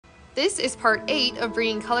This is part 8 of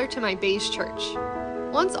bringing color to my beige church.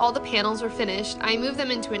 Once all the panels were finished, I moved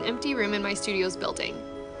them into an empty room in my studio's building.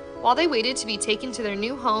 While they waited to be taken to their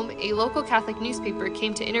new home, a local Catholic newspaper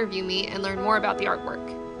came to interview me and learn more about the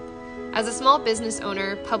artwork. As a small business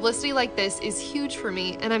owner, publicity like this is huge for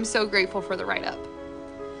me, and I'm so grateful for the write-up.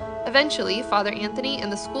 Eventually, Father Anthony and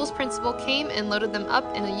the school's principal came and loaded them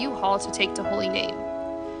up in a U-Haul to take to Holy Name.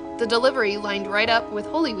 The delivery lined right up with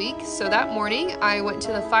Holy Week, so that morning I went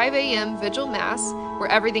to the 5 a.m. Vigil Mass,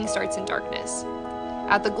 where everything starts in darkness.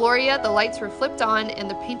 At the Gloria, the lights were flipped on and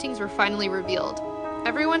the paintings were finally revealed.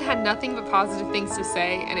 Everyone had nothing but positive things to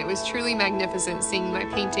say, and it was truly magnificent seeing my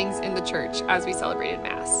paintings in the church as we celebrated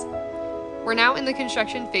Mass. We're now in the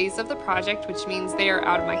construction phase of the project, which means they are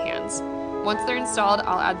out of my hands. Once they're installed,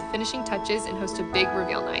 I'll add the finishing touches and host a big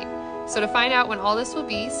reveal night. So to find out when all this will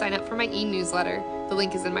be, sign up for my e-newsletter. The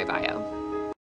link is in my bio.